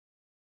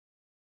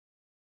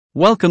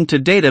Welcome to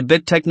Data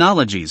Bit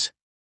Technologies.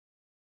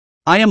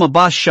 I am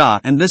Abbas Shah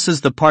and this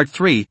is the Part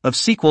 3 of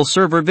SQL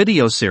Server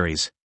video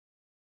series.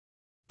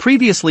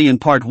 Previously in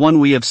Part 1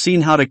 we have seen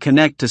how to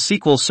connect to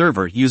SQL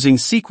Server using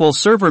SQL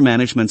Server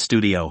Management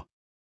Studio.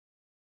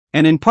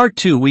 And in Part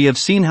 2 we have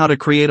seen how to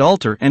create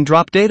alter and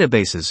drop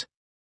databases.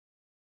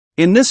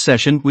 In this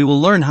session we will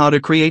learn how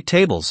to create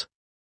tables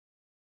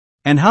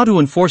and how to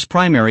enforce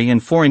primary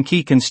and foreign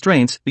key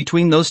constraints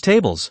between those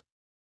tables.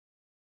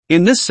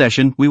 In this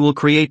session we will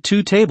create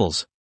two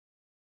tables,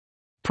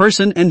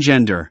 person and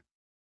gender.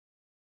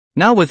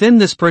 Now within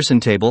this person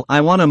table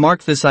I want to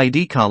mark this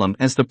ID column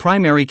as the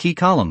primary key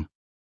column.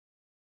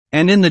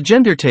 And in the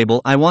gender table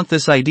I want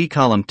this ID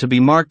column to be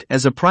marked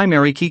as a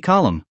primary key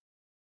column.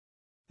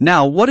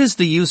 Now what is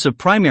the use of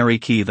primary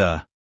key?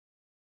 The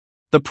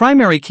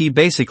primary key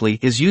basically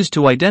is used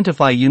to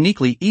identify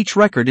uniquely each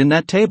record in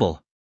that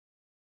table.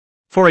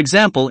 For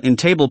example, in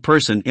table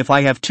person, if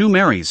I have two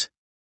Marys,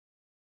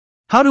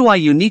 how do I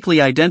uniquely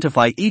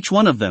identify each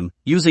one of them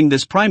using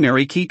this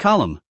primary key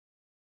column?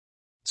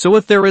 So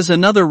if there is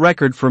another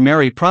record for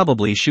Mary,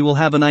 probably she will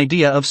have an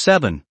idea of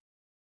 7.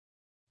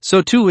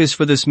 So 2 is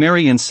for this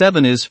Mary and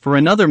 7 is for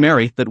another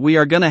Mary that we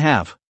are gonna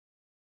have.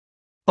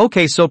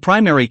 Okay, so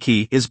primary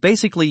key is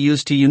basically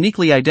used to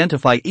uniquely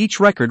identify each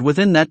record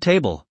within that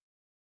table.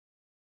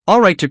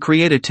 Alright, to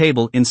create a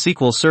table in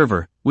SQL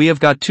Server, we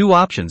have got two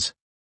options.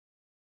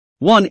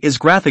 One is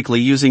graphically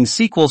using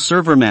SQL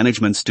Server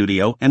Management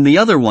Studio and the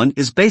other one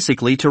is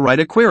basically to write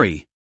a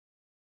query.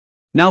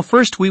 Now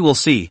first we will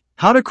see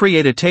how to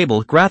create a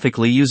table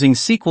graphically using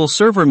SQL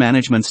Server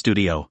Management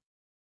Studio.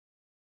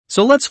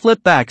 So let's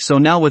flip back. So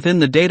now within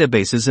the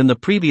databases in the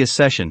previous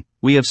session,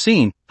 we have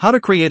seen how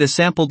to create a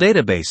sample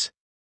database.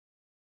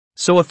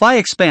 So if I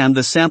expand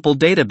the sample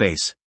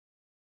database,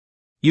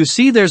 you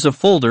see there's a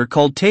folder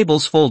called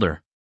Tables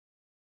folder.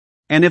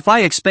 And if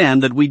I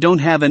expand that, we don't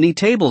have any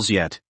tables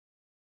yet,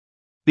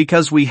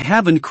 because we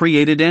haven't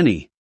created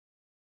any.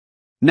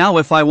 Now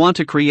if I want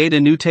to create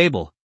a new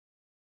table,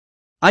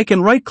 I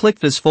can right-click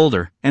this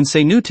folder and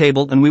say New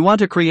Table, and we want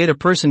to create a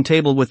person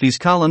table with these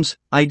columns,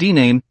 ID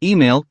name,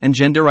 email, and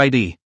gender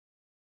ID.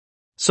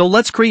 So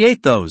let's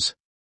create those.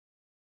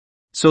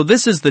 So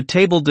this is the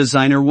Table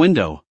Designer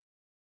window.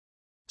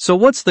 So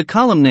what's the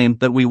column name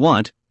that we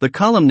want? The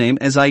column name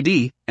as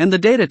ID, and the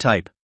data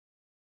type.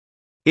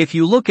 If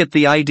you look at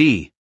the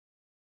ID,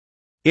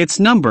 it's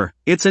number,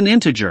 it's an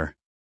integer.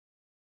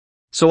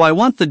 So I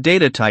want the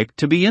data type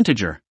to be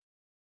integer.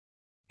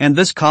 And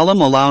this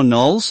column allow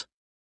nulls?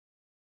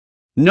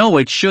 No,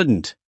 it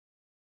shouldn't.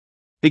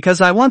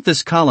 Because I want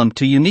this column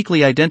to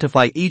uniquely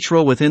identify each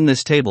row within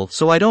this table,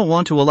 so I don't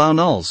want to allow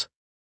nulls.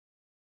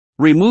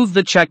 Remove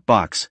the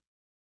checkbox.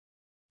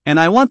 And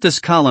I want this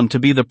column to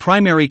be the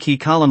primary key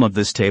column of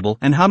this table,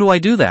 and how do I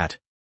do that?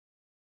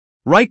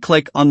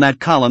 Right-click on that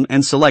column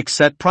and select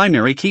Set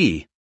Primary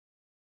Key.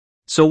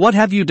 So what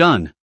have you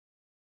done?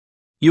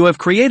 You have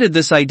created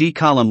this ID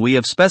column, we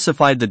have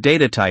specified the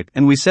data type,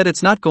 and we said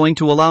it's not going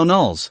to allow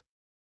nulls.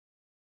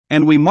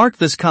 And we mark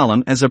this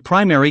column as a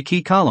primary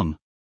key column.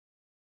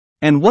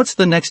 And what's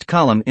the next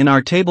column in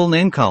our table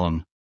name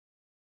column?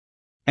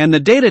 And the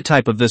data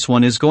type of this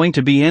one is going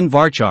to be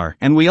varchar,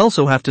 and we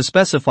also have to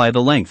specify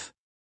the length.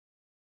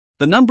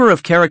 The number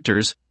of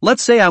characters,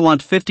 let's say I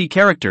want 50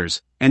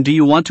 characters, and do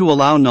you want to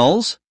allow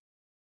nulls?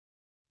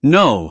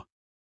 No.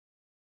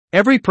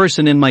 Every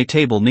person in my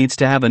table needs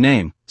to have a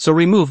name, so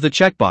remove the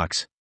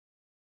checkbox.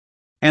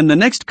 And the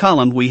next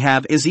column we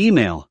have is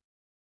email.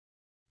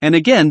 And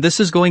again, this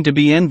is going to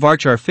be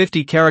varchar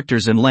 50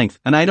 characters in length,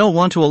 and I don't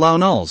want to allow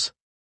nulls.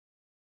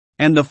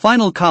 And the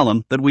final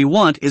column that we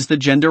want is the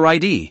gender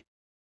ID.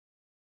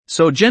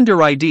 So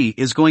gender ID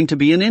is going to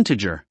be an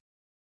integer.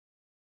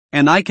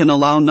 And I can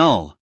allow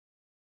null.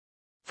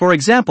 For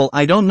example,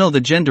 I don't know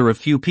the gender of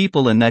few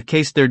people, in that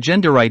case their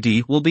gender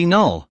ID will be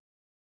null.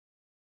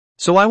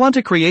 So I want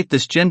to create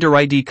this gender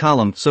ID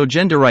column, so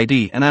gender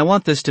ID, and I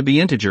want this to be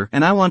integer,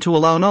 and I want to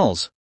allow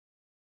nulls.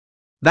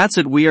 That's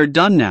it, we are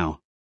done now.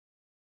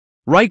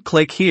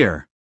 Right-click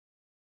here.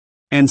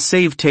 And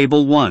save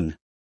table 1.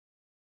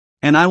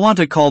 And I want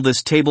to call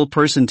this table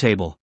person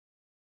table.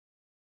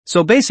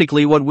 So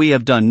basically what we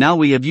have done now,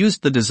 we have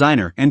used the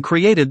designer and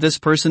created this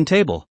person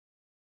table.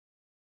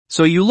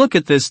 So you look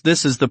at this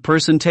is the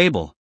person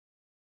table.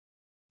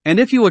 And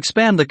if you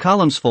expand the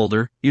columns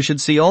folder, you should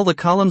see all the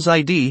columns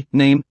ID,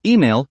 name,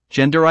 email,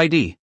 gender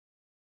ID.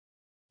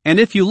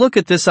 And if you look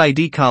at this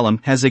ID column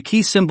has a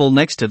key symbol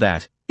next to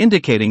that,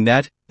 indicating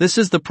that this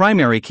is the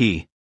primary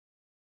key.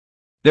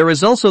 There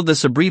is also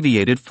this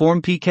abbreviated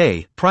form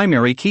PK,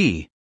 primary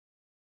key.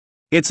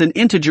 It's an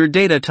integer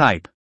data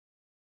type.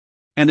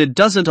 And it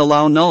doesn't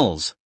allow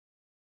nulls.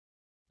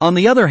 On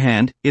the other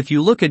hand, if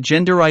you look at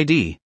gender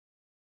ID,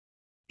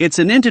 it's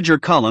an integer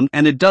column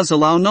and it does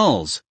allow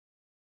nulls.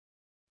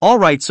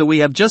 Alright, so we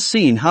have just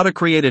seen how to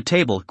create a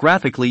table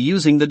graphically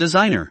using the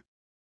designer.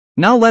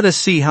 Now let us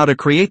see how to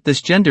create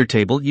this gender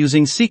table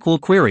using SQL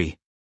query.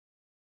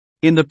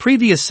 In the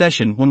previous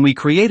session when we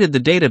created the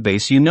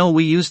database,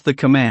 we used the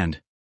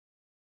command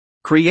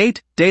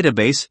create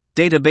database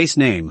database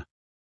name.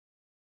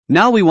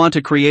 Now we want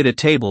to create a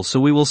table, so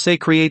we will say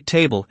create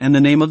table and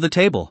the name of the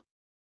table.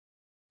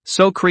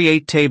 So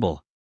create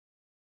table.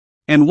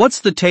 And what's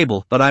the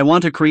table that I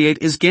want to create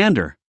is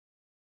gender.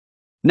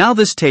 Now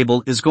this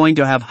table is going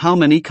to have how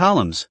many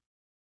columns?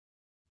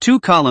 2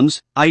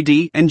 columns,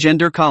 ID and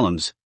gender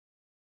columns.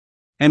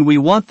 And we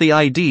want the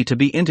ID to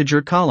be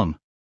integer column.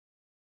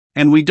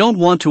 And we don't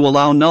want to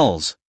allow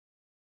nulls.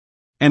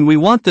 And we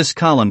want this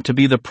column to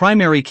be the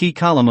primary key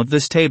column of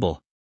this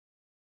table.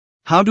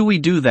 How do we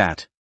do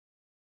that?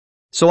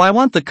 So I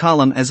want the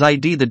column as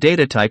ID, the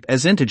data type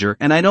as integer,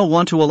 and I don't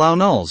want to allow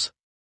nulls.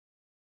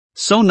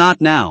 So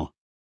not now.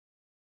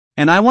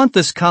 And I want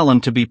this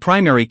column to be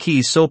primary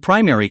key, so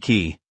primary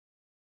key.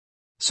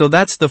 So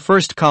that's the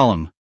first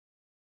column.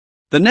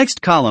 The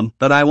next column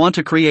that I want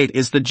to create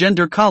is the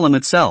gender column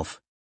itself.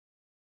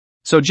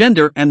 So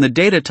gender and the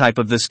data type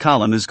of this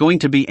column is going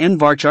to be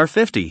nvarchar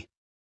 50.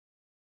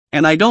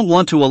 And I don't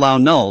want to allow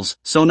nulls,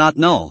 so not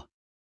null.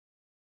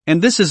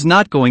 And this is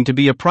not going to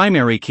be a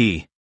primary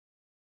key.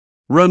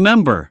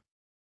 Remember,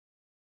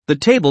 the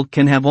table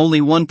can have only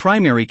one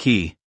primary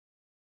key.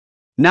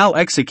 Now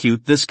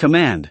execute this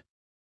command.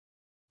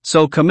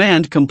 So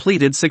command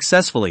completed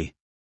successfully.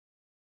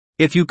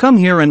 If you come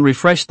here and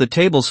refresh the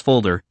tables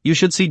folder, you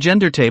should see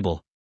gender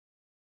table.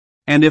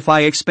 And if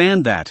I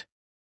expand that,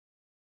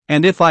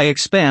 and if I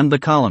expand the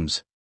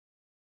columns,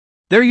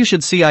 there you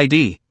should see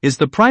ID is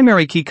the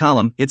primary key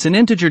column. It's an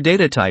integer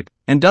data type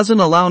and doesn't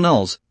allow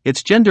nulls.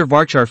 It's gender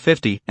varchar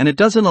 50 and it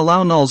doesn't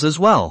allow nulls as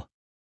well.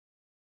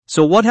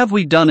 So what have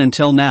we done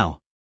until now?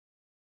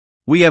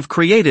 We have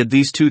created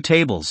these 2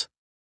 tables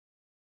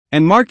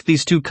and marked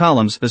these 2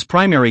 columns as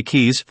primary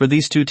keys for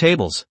these 2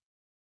 tables.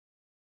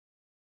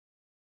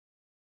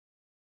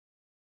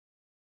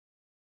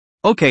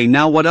 Okay,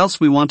 now what else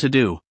we want to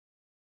do?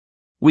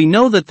 We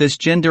know that this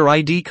gender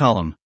ID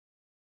column.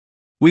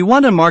 We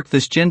want to mark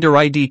this gender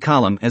ID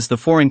column as the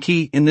foreign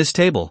key in this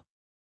table.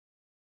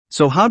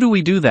 So how do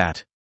we do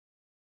that?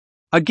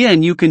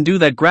 Again, you can do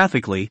that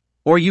graphically,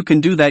 or you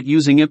can do that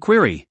using a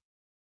query.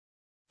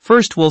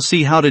 First we'll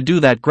see how to do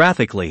that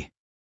graphically.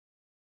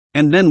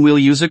 And then we'll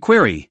use a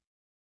query.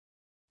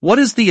 What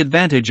is the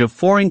advantage of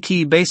foreign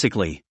key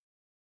basically?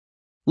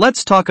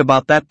 Let's talk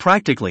about that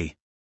practically.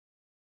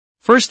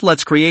 First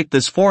let's create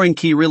this foreign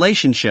key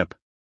relationship.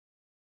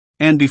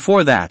 And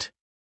before that,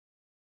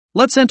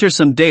 let's enter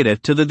some data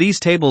to these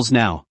tables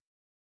now.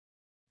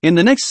 In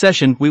the next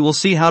session we will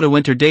see how to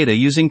enter data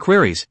using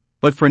queries,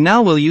 but for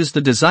now we'll use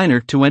the designer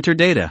to enter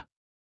data.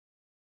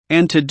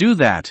 And to do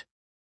that,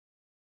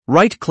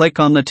 right-click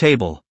on the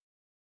table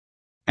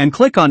and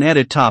click on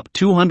Edit Top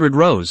 200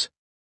 Rows.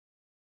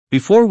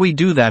 Before we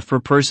do that for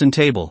person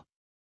table,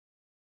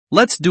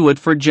 let's do it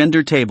for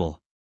gender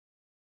table.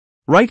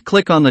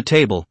 Right-click on the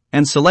table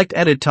and select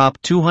Edit Top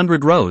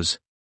 200 Rows.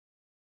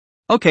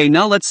 Okay,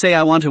 now let's say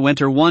I want to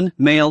enter 1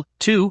 male,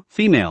 2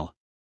 female.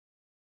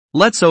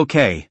 Let's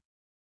OK.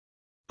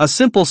 A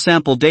simple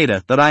sample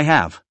data that I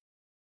have.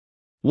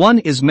 1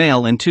 is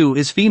male and 2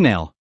 is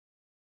female.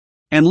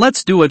 And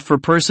let's do it for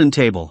person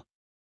table.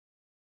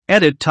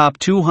 Edit top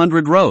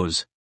 200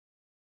 rows.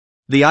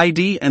 The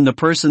ID and the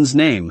person's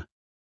name.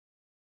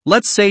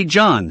 Let's say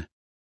John.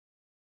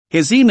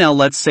 His email,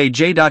 let's say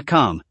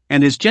j.com,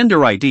 and his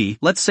gender ID,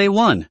 let's say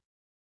 1.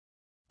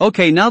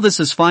 Okay, now this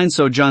is fine,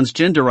 so John's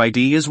gender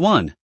ID is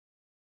 1.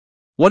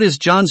 What is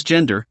John's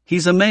gender?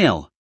 He's a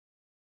male.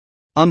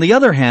 On the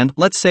other hand,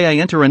 let's say I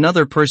enter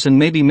another person,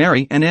 maybe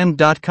Mary and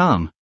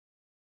m.com.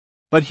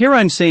 But here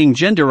I'm saying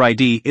gender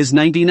ID is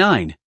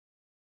 99.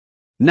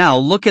 Now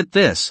look at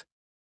this.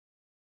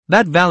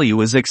 That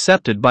value is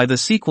accepted by the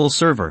SQL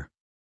server.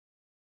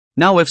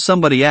 Now if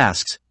somebody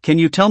asks, can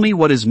you tell me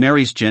what is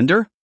Mary's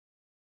gender?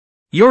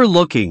 You're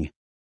looking.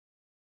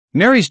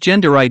 Mary's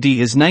gender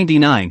ID is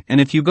 99, and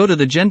if you go to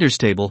the genders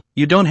table,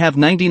 you don't have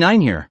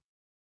 99 here.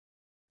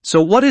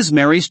 So what is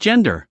Mary's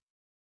gender?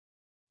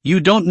 You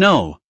don't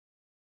know.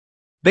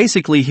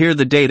 Basically here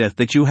the data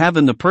that you have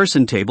in the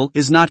person table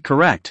is not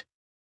correct.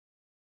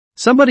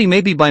 Somebody,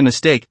 maybe by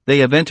mistake, they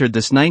have entered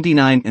this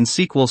 99 and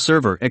SQL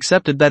server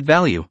accepted that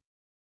value.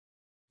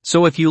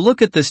 So if you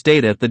look at this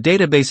data, the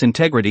database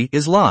integrity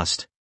is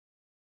lost.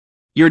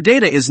 Your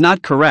data is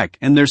not correct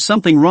and there's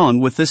something wrong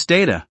with this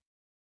data.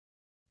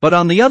 But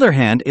on the other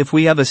hand, if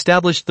we have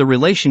established the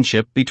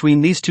relationship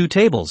between these 2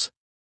 tables,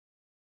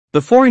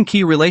 the foreign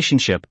key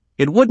relationship,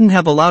 it wouldn't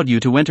have allowed you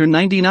to enter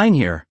 99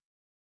 here.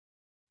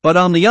 But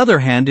on the other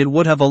hand, it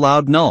would have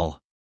allowed null.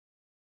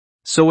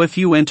 So if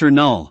you enter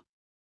null,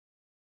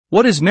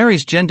 what is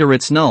Mary's gender?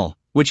 It's null,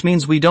 which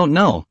means we don't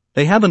know,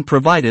 they haven't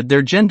provided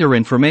their gender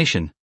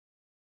information.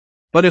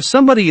 But if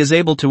somebody is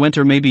able to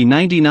enter maybe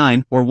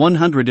 99 or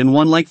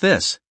 101 like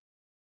this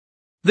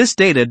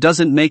data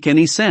doesn't make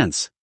any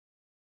sense.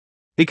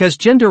 Because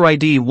gender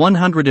ID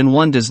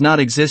 101 does not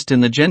exist in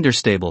the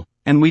genders table,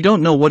 and we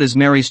don't know what is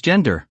Mary's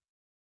gender.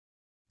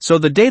 So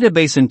the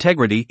database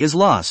integrity is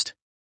lost.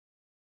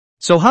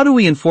 So how do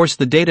we enforce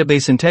the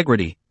database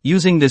integrity?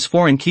 Using this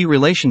foreign key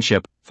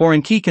relationship,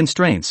 foreign key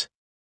constraints.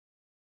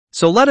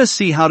 So let us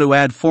see how to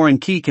add foreign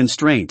key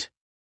constraint.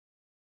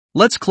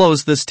 Let's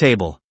close this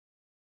table.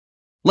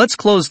 Let's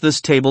close this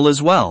table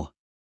as well.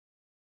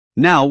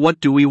 Now what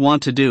do we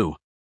want to do?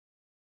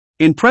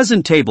 In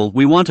present table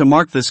we want to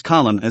mark this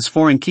column as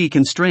foreign key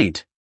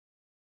constraint.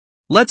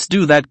 Let's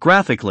do that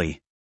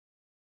graphically.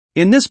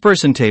 In this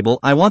person table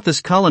I want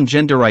this column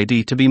gender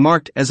ID to be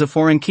marked as a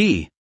foreign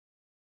key.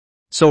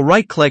 So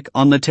right-click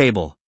on the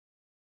table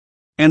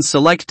and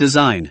select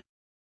Design.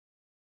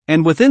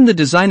 And within the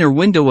designer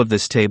window of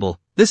this table,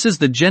 this is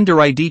the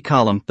gender ID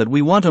column that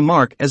we want to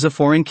mark as a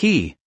foreign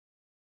key.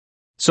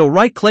 So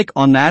right-click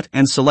on that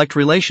and select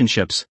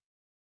Relationships.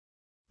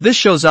 This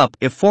shows up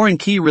if foreign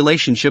key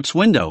relationships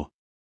window.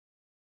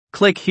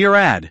 Click here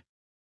Add.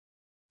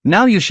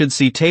 Now you should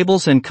see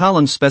Tables and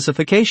Columns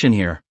specification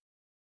here.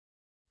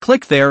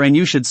 Click there and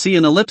you should see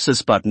an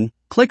ellipsis button,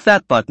 click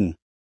that button.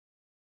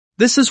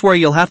 This is where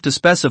you'll have to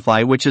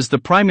specify which is the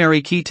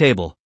primary key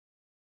table,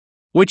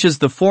 which is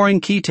the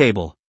foreign key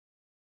table.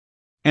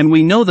 And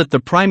we know that the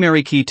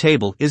primary key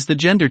table is the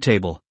gender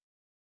table.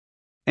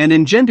 And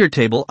in gender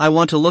table I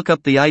want to look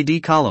up the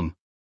ID column.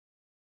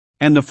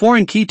 And the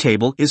foreign key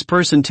table is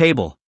person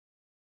table.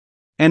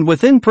 And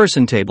within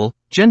person table,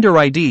 gender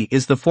ID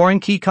is the foreign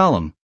key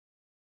column.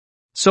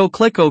 So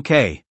click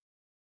OK.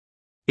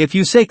 If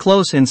you say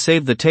close and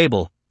save the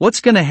table,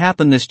 what's gonna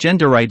happen? This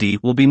gender ID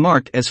will be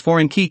marked as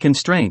foreign key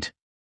constraint.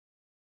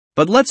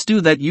 But let's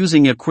do that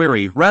using a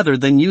query rather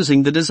than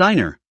using the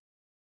designer.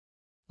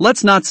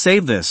 Let's not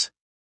save this.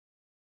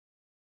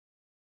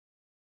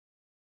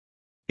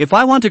 If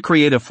I want to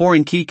create a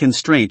foreign key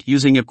constraint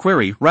using a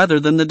query rather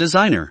than the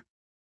designer,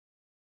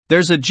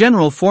 there's a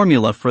general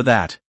formula for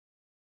that.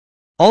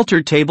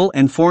 Alter table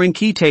and foreign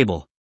key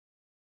table.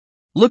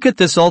 Look at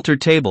this alter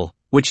table,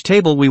 which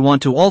table we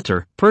want to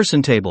alter,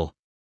 person table.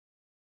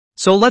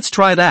 So let's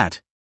try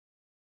that.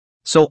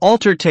 So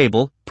alter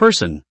table,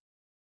 person.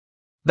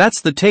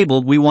 That's the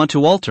table we want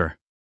to alter.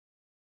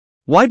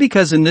 Why?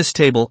 Because in this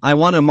table I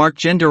want to mark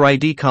gender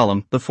ID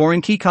column, the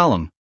foreign key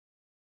column.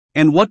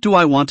 And what do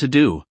I want to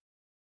do?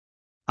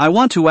 I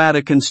want to add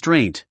a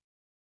constraint.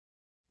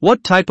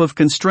 What type of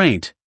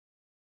constraint?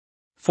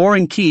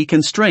 Foreign key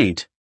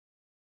constraint.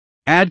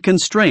 Add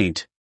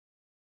constraint.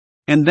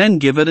 And then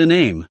give it a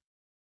name.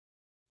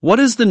 What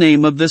is the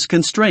name of this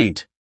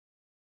constraint?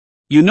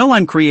 You know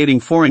I'm creating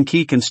foreign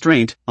key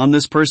constraint on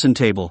this person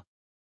table.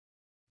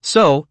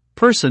 So,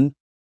 person.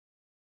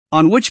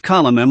 On which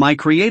column am I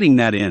creating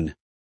that in?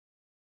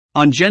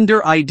 On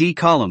gender ID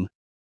column.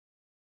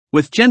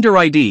 With gender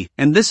ID,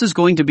 and this is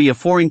going to be a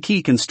foreign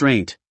key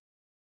constraint.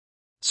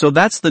 So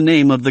that's the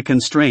name of the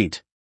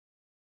constraint.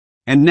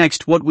 And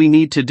next what we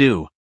need to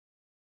do.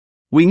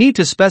 We need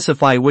to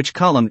specify which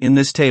column in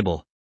this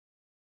table.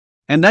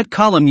 And that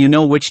column, you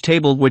know which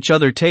table, which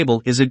other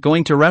table is it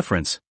going to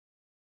reference?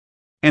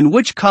 And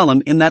which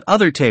column in that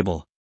other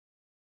table?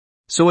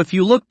 So if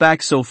you look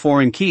back, so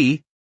foreign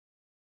key.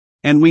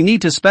 And we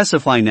need to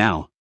specify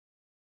now.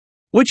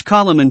 Which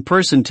column in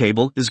person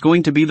table is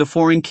going to be the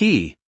foreign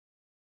key?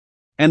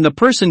 And the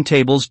person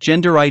table's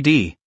gender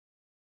ID.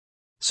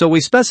 So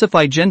we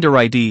specify gender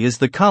ID is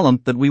the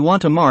column that we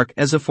want to mark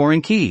as a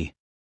foreign key.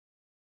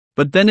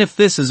 But then if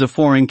this is a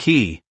foreign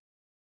key,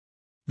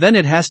 then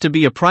it has to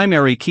be a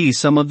primary key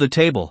sum of the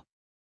table.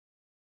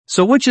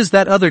 So which is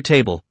that other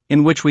table,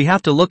 in which we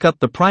have to look up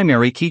the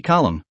primary key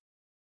column?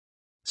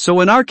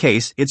 So in our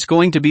case it's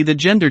going to be the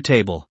gender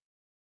table.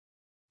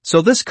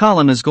 So this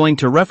column is going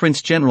to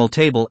reference general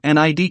table and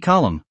ID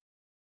column.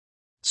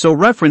 So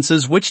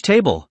references which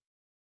table?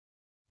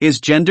 Is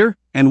gender,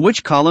 and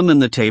which column in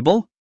the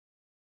table?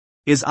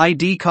 Is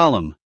ID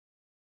column.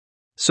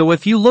 So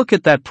if you look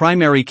at that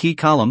primary key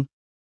column,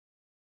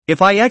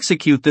 if I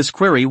execute this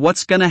query,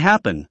 what's gonna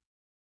happen?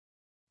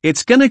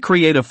 It's gonna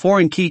create a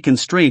foreign key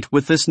constraint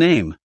with this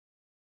name.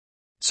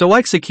 So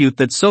execute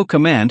that. So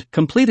command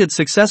completed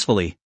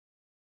successfully.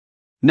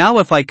 Now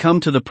if I come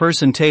to the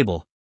person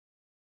table,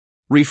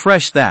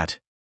 refresh that,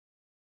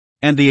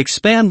 and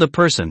expand the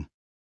person.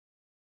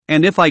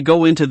 And if I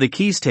go into the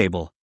keys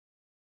table,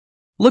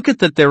 look at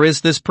that, there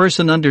is this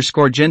person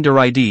underscore gender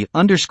ID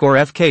underscore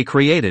FK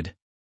created.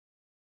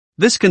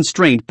 This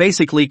constraint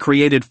basically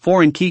created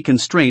foreign key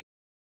constraint.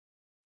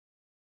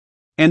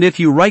 And if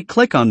you right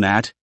click on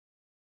that,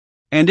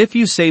 and if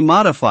you say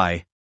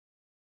modify,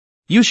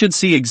 you should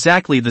see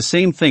exactly the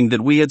same thing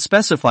that we had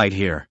specified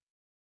here.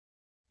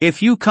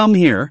 If you come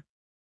here,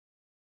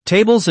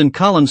 tables and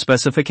column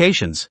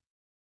specifications,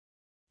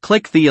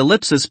 click the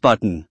ellipsis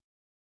button,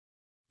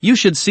 you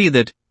should see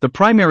that the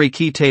primary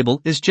key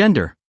table is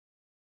gender.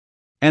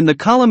 And the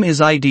column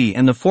is ID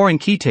and the foreign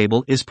key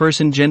table is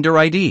person gender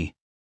ID.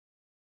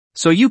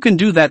 So you can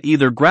do that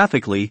either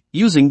graphically,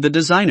 using the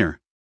designer.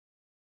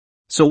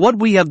 So what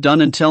we have done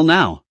until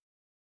now.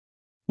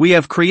 We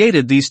have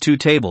created these two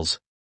tables.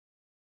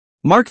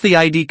 Mark the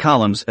ID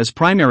columns as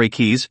primary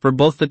keys for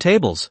both the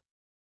tables.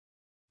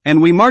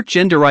 And we mark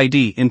gender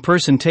ID in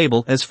person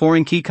table as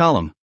foreign key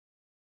column.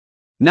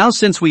 Now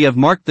since we have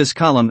marked this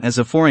column as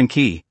a foreign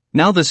key,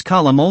 now this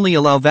column only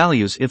allow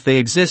values if they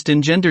exist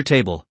in gender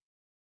table.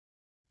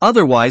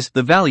 Otherwise,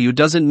 the value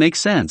doesn't make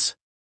sense.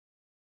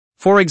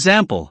 For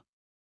example,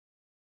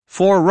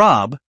 for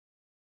Rob,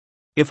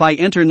 if I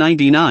enter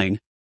 99,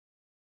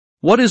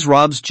 what is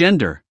Rob's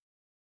gender?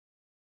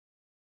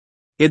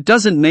 It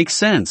doesn't make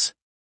sense.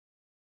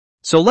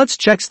 So let's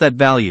check that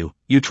value.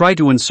 You try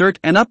to insert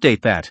and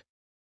update that.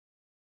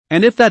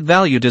 And if that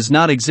value does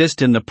not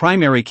exist in the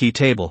primary key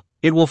table,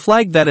 it will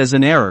flag that as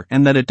an error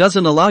and that it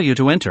doesn't allow you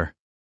to enter.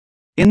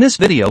 In this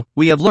video,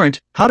 we have learned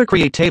how to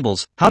create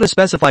tables, how to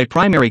specify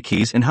primary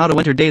keys, and how to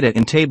enter data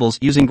in tables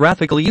using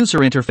graphical user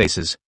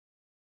interfaces.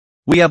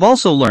 We have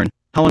also learned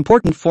how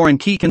important foreign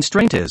key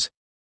constraint is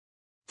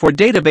for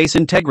database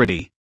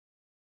integrity,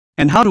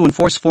 and how to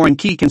enforce foreign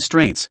key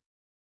constraints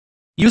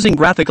using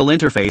graphical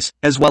interface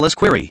as well as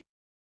query.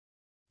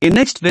 In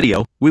next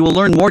video, we will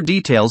learn more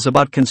details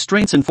about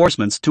constraints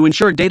enforcements to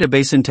ensure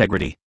database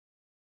integrity.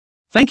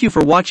 Thank you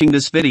for watching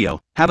this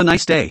video. Have a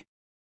nice day.